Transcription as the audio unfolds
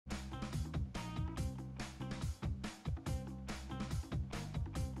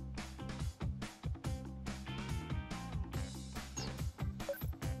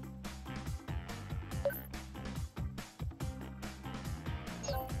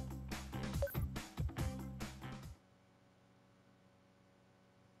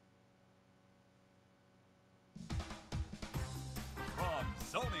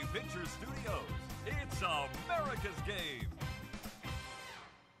Sony Pictures Studios. It's America's Game.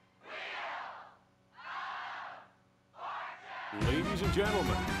 Ladies and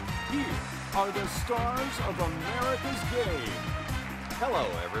gentlemen, here are the stars of America's Game. Hello,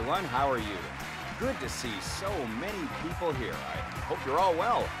 everyone. How are you? Good to see so many people here. I hope you're all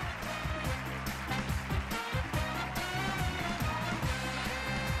well.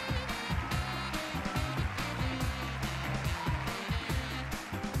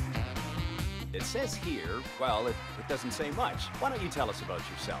 It says here, well, it doesn't say much. Why don't you tell us about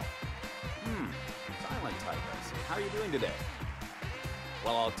yourself? Silent type, I see. How are you doing today?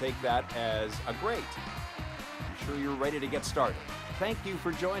 Well, I'll take that as a great. I'm sure you're ready to get started. Thank you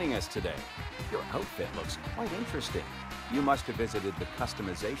for joining us today. Your outfit looks quite interesting. You must have visited the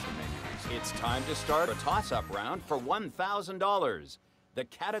customization menus. It's time to start a toss-up round for $1,000. The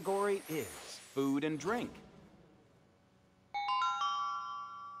category is food and drink.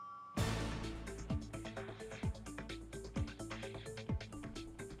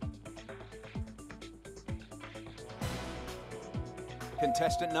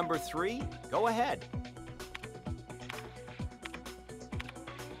 Contestant number 3, go ahead.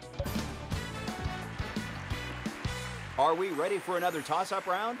 Are we ready for another toss-up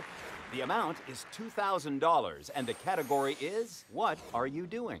round? The amount is $2,000, and the category is, what are you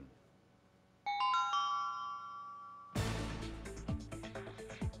doing?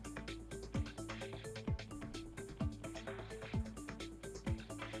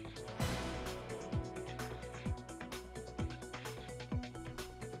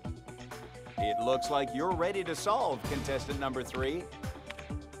 It looks like you're ready to solve, contestant number 3.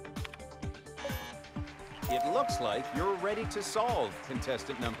 It looks like you're ready to solve,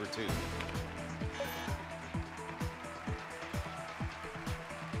 contestant number 2.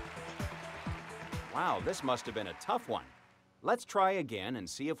 Wow, this must have been a tough one. Let's try again and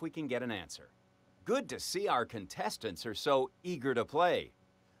see if we can get an answer. Good to see our contestants are so eager to play.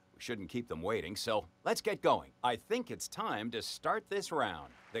 We shouldn't keep them waiting, so let's get going. I think it's time to start this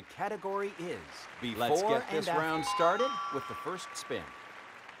round. The category is let's get this round started with the first spin.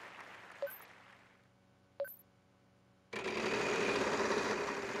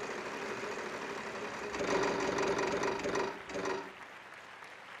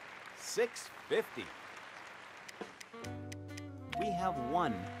 $6.50. We have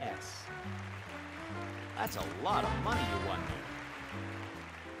one S. That's a lot of money you won there.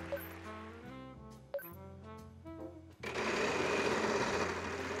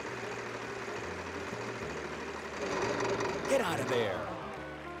 Get out of there!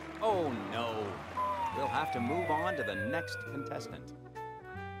 Oh no! We'll have to move on to the next contestant.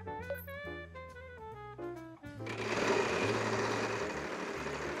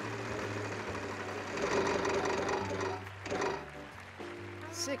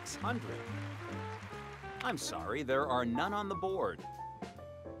 $600. I'm sorry, there are none on the board.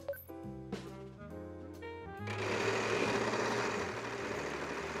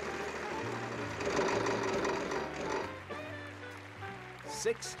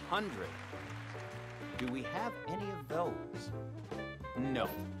 $600. Do we have any of those? No,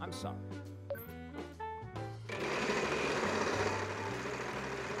 I'm sorry.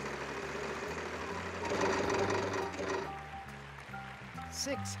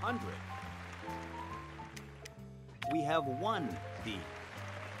 $600. We have one D.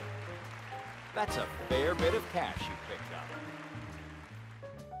 That's a fair bit of cash you picked up.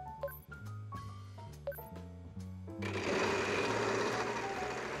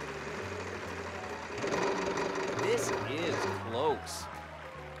 This is close.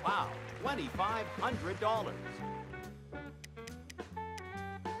 Wow, $2,500.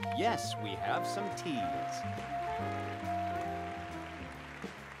 Yes, we have some T's.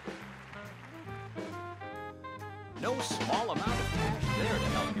 No small amount of cash there to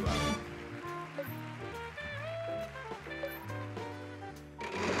help you out.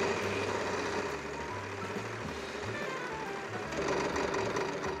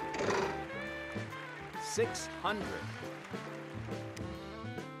 $600.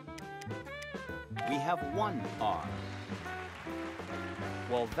 We have one R.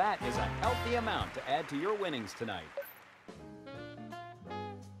 Well, that is a healthy amount to add to your winnings tonight.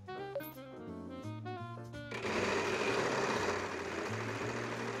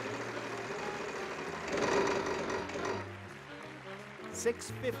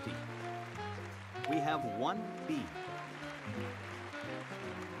 $650. We have one B.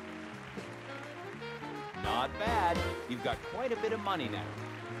 Not bad. You've got quite a bit of money now.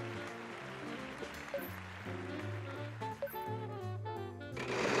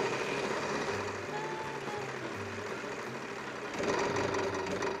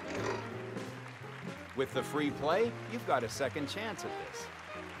 With the free play, you've got a second chance at this.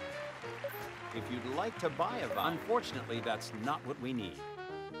 If you'd like to buy a vowel, unfortunately, that's not what we need.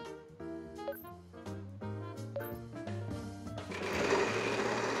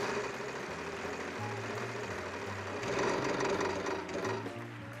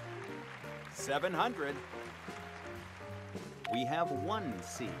 $700. We have one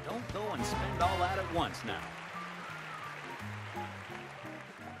C. Don't go and spend all that at once now.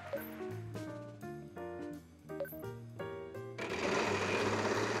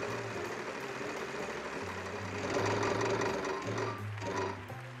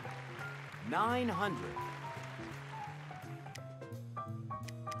 $900.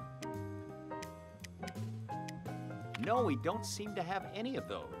 No, we don't seem to have any of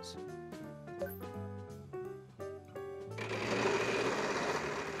those.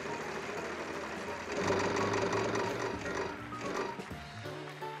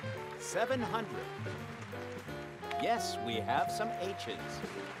 $700. Yes, we have some H's.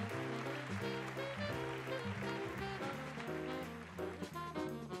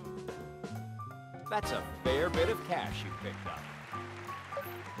 That's a fair bit of cash you picked up.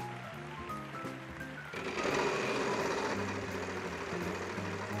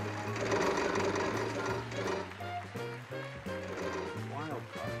 Wild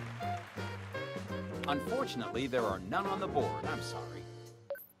card. Unfortunately, there are none on the board. I'm sorry.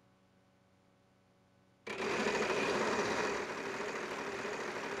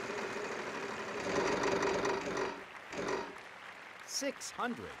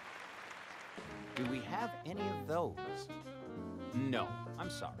 $600. Do we have any of those? No, I'm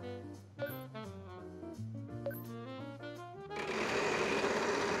sorry.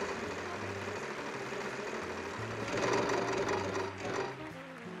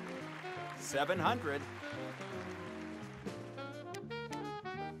 $700.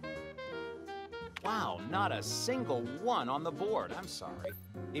 Wow, not a single one on the board. I'm sorry.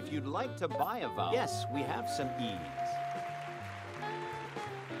 If you'd like to buy a vowel, yes, we have some E's.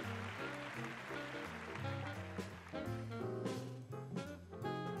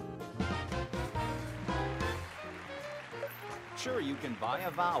 Sure, you can buy a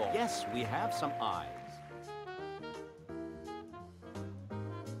vowel. Yes, we have some I's.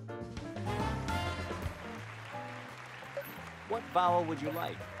 What vowel would you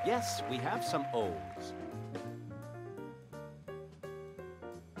like? Yes, we have some O's.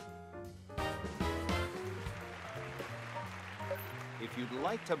 If you'd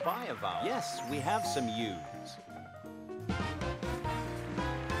like to buy a vowel, yes, we have some U's.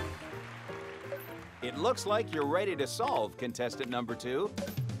 It looks like you're ready to solve, contestant number 2.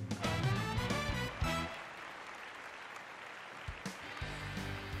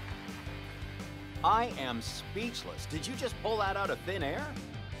 I am speechless. Did you just pull that out of thin air?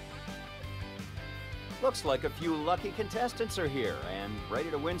 Looks like a few lucky contestants are here and ready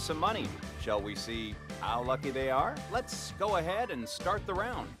to win some money. Shall we see how lucky they are? Let's go ahead and start the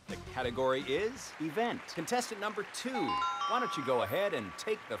round. The category is event. Contestant number 2, why don't you go ahead and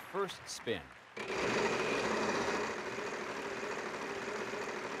take the first spin?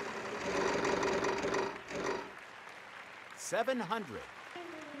 $700.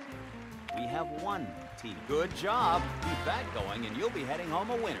 We have one T. Good job. Keep that going and you'll be heading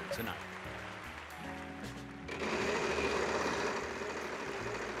home a winner tonight.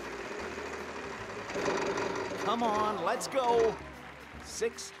 Come on, let's go.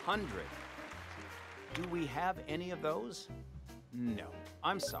 $600. Do we have any of those? No,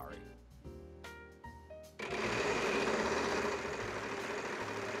 I'm sorry.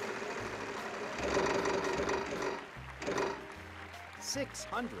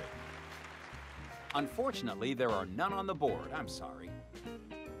 $600. Unfortunately, there are none on the board. I'm sorry.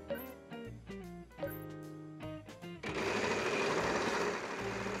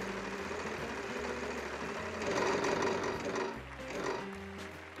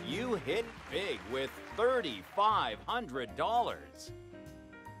 You hit big with $3,500.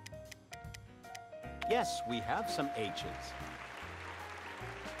 Yes, we have some H's.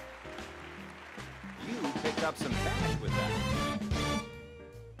 You picked up some cash with that.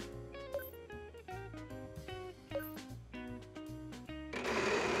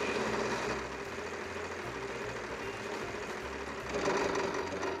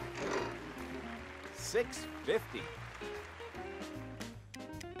 $650.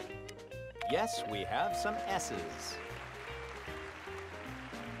 Yes, we have some S's.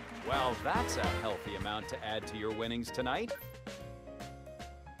 Well, that's a healthy amount to add to your winnings tonight.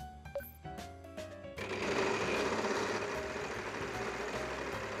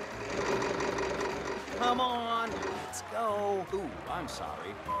 Come on, let's go. Ooh, I'm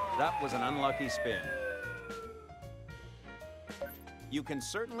sorry. That was an unlucky spin. You can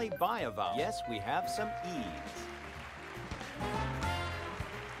certainly buy a vowel. Yes, we have some E's.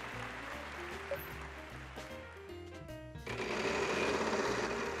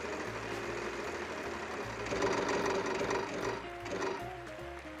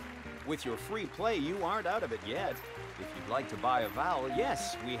 With your free play, you aren't out of it yet. If you'd like to buy a vowel,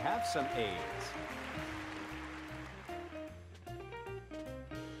 yes, we have some A's.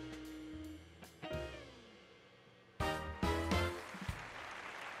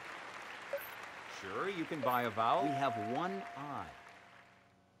 Sure, you can buy a vowel. We have one I.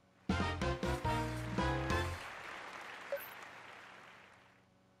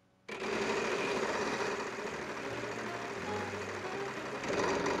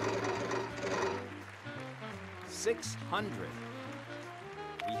 600.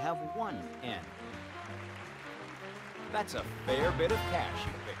 We have one N. That's a fair bit of cash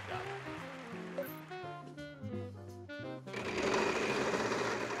you picked up.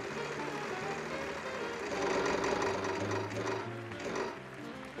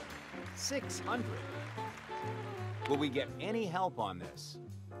 600. Will we get any help on this?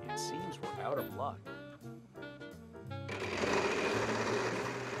 It seems we're out of luck.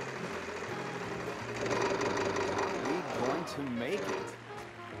 To make it.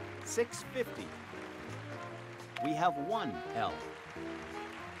 650. We have one L.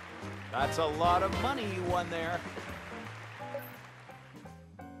 That's a lot of money you won there.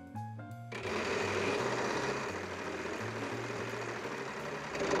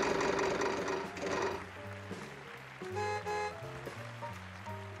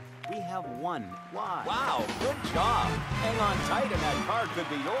 We have one Y. Wow, good job. Hang on tight and that card could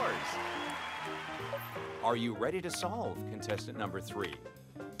be yours. Are you ready to solve contestant number 3?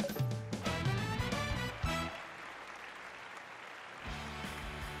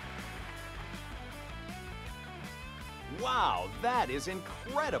 Wow, that is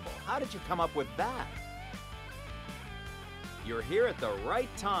incredible. How did you come up with that? You're here at the right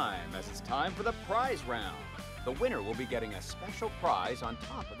time, as it's time for the prize round. The winner will be getting a special prize on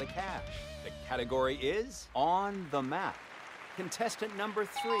top of the cash. The category is On the Map. Contestant number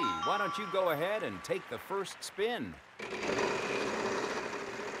 3, why don't you go ahead and take the first spin?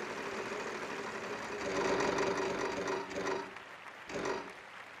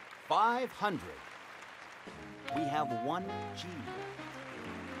 $500. We have one G.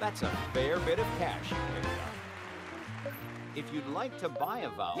 That's a fair bit of cash you picked up. If you'd like to buy a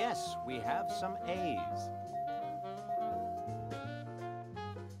vowel, yes, we have some A's.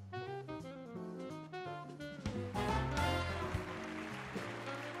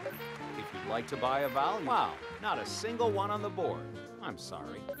 Like to buy a vowel? Wow, not a single one on the board. I'm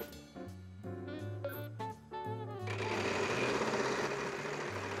sorry.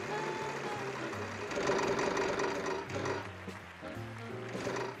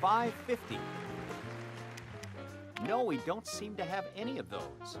 $550. No, we don't seem to have any of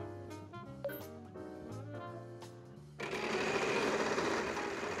those.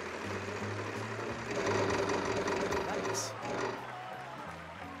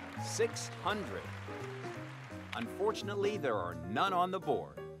 $600. Unfortunately, there are none on the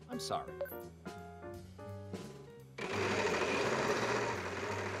board. I'm sorry.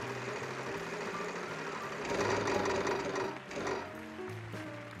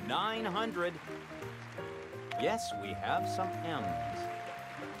 $900. Yes, we have some M's.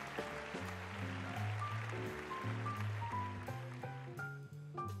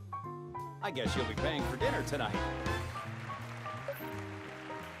 I guess you'll be paying for dinner tonight.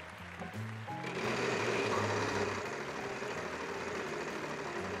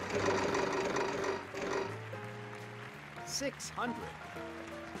 $600.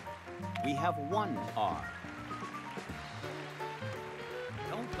 We have one R.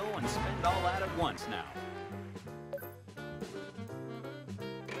 Don't go and spend all that at once now.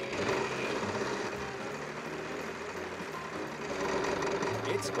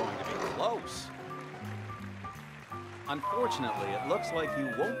 It's going to be close. Unfortunately, it looks like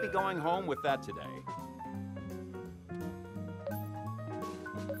you won't be going home with that today.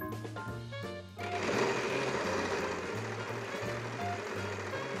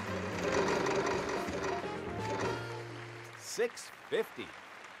 $650.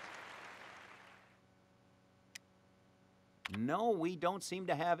 No, we don't seem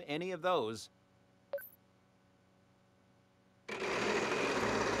to have any of those.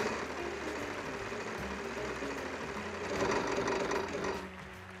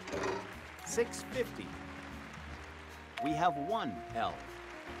 $650. We have one L.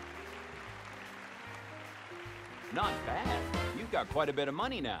 Not bad. You've got quite a bit of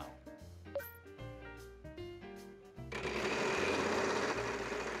money now.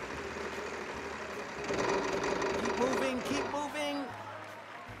 moving, keep moving.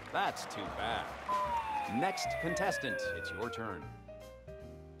 That's too bad. Next contestant, it's your turn.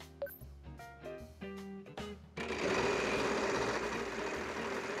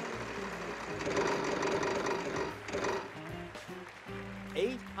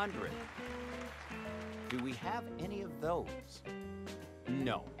 $800. Do we have any of those?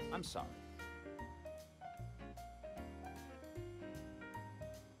 No, I'm sorry.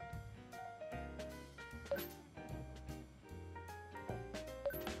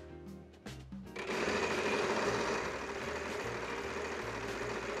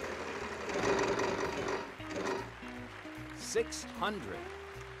 $600.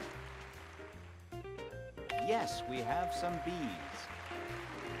 Yes, we have some bees.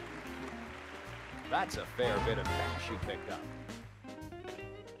 That's a fair bit of cash you picked up.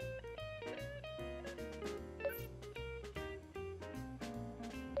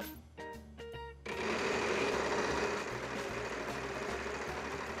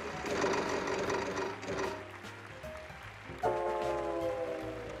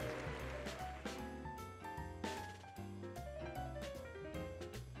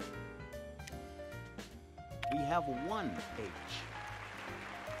 We have one H.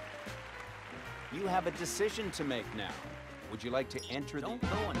 You have a decision to make now. Would you like to enter? Don't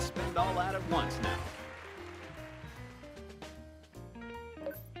go and spend all that at once now.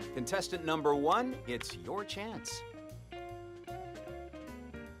 Contestant number 1, it's your chance.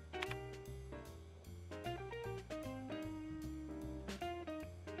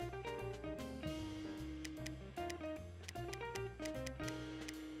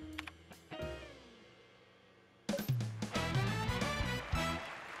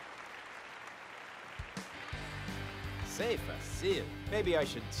 C'est facile. Maybe I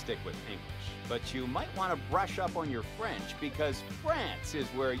should stick with English, but you might want to brush up on your French because France is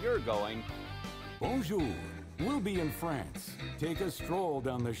where you're going. Bonjour. We'll be in France. Take a stroll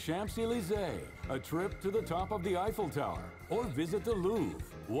down the Champs-Élysées, a trip to the top of the Eiffel Tower, or visit the Louvre.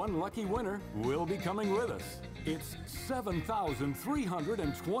 One lucky winner will be coming with us. It's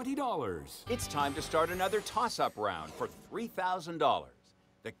 $7,320. It's time to start another toss-up round for $3,000.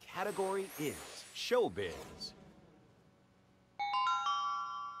 The category is showbiz.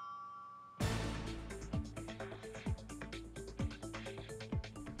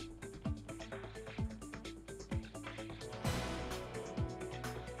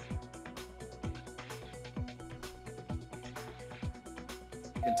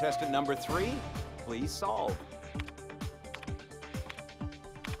 Contestant number 3, please solve.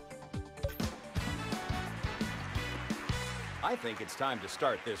 I think it's time to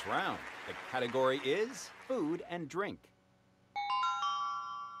start this round. The category is food and drink.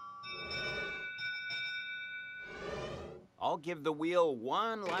 I'll give the wheel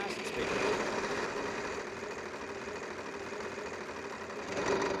one last spin.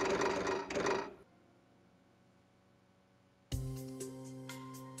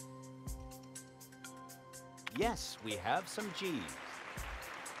 Yes, we have some G's.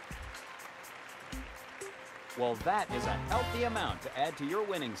 Well, that is a healthy amount to add to your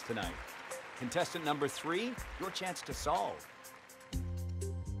winnings tonight. Contestant number 3, your chance to solve.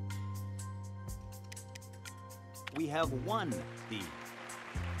 We have one B.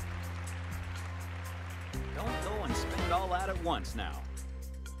 Don't go and spend all that at once now.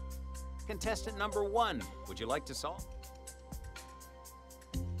 Contestant number 1, would you like to solve?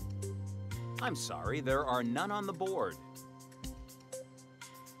 I'm sorry, there are none on the board.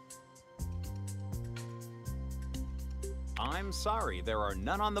 I'm sorry, there are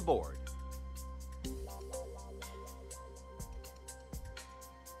none on the board.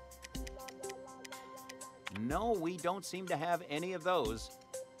 No, we don't seem to have any of those.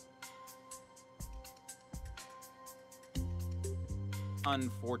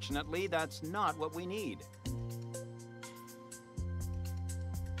 Unfortunately, that's not what we need.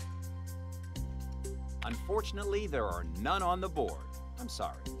 Unfortunately, there are none on the board. I'm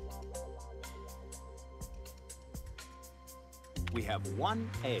sorry. We have one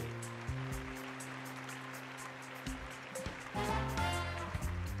A.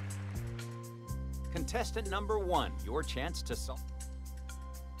 Contestant number 1, your chance to solve.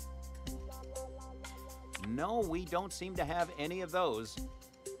 No, we don't seem to have any of those.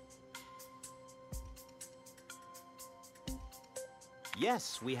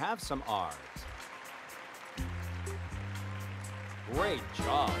 Yes, we have some R's. Great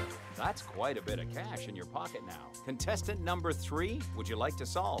job. That's quite a bit of cash in your pocket now. Contestant number 3, would you like to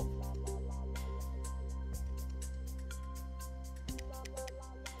solve?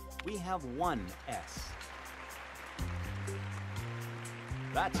 We have one S.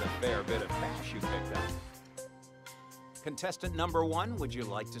 That's a fair bit of cash you picked up. Contestant number 1, would you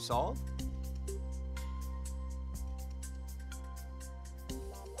like to solve?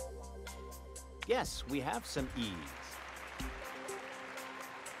 Yes, we have some E's.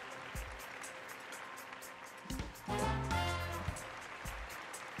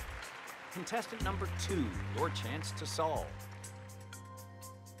 Contestant number 2, your chance to solve.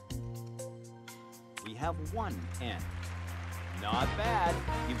 We have 1 N. Not bad.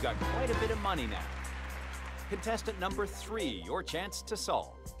 You've got quite a bit of money now. Contestant number 3, your chance to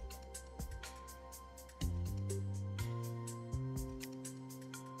solve.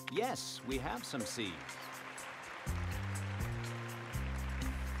 Yes, we have some C's.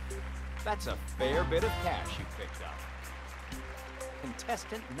 That's a fair bit of cash you picked up.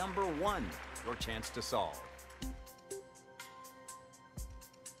 Contestant number 1, your chance to solve.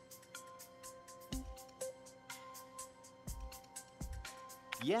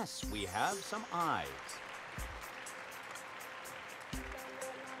 Yes, we have some I's.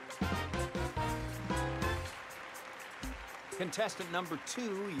 Contestant number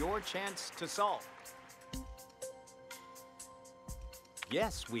 2, your chance to solve.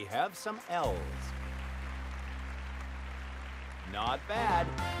 Yes, we have some L's. Not bad.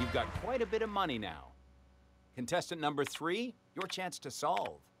 You've got quite a bit of money now. Contestant number 3, your chance to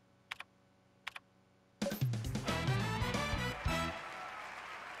solve.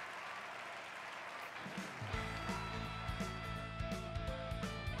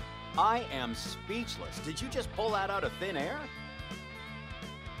 I am speechless. Did you just pull that out of thin air?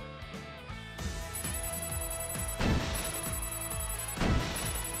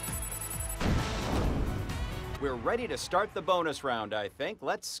 We're ready to start the bonus round, I think.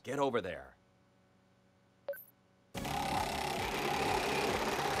 Let's get over there.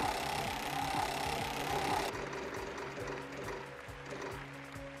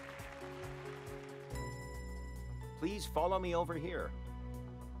 Please follow me over here.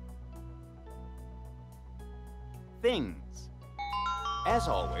 Things. As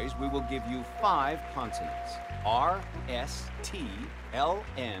always, we will give you 5 consonants. R, S, T, L,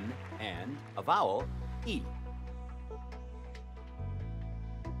 N, and a vowel, E.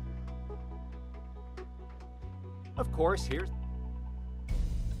 Of course, here's...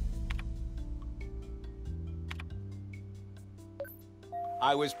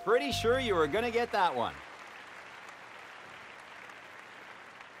 I was pretty sure you were going to get that one.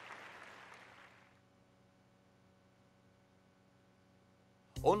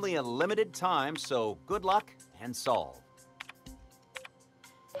 Only a limited time, so good luck and solve.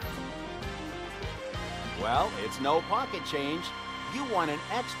 Well, it's no pocket change. You won an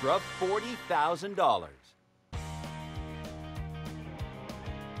extra $40,000.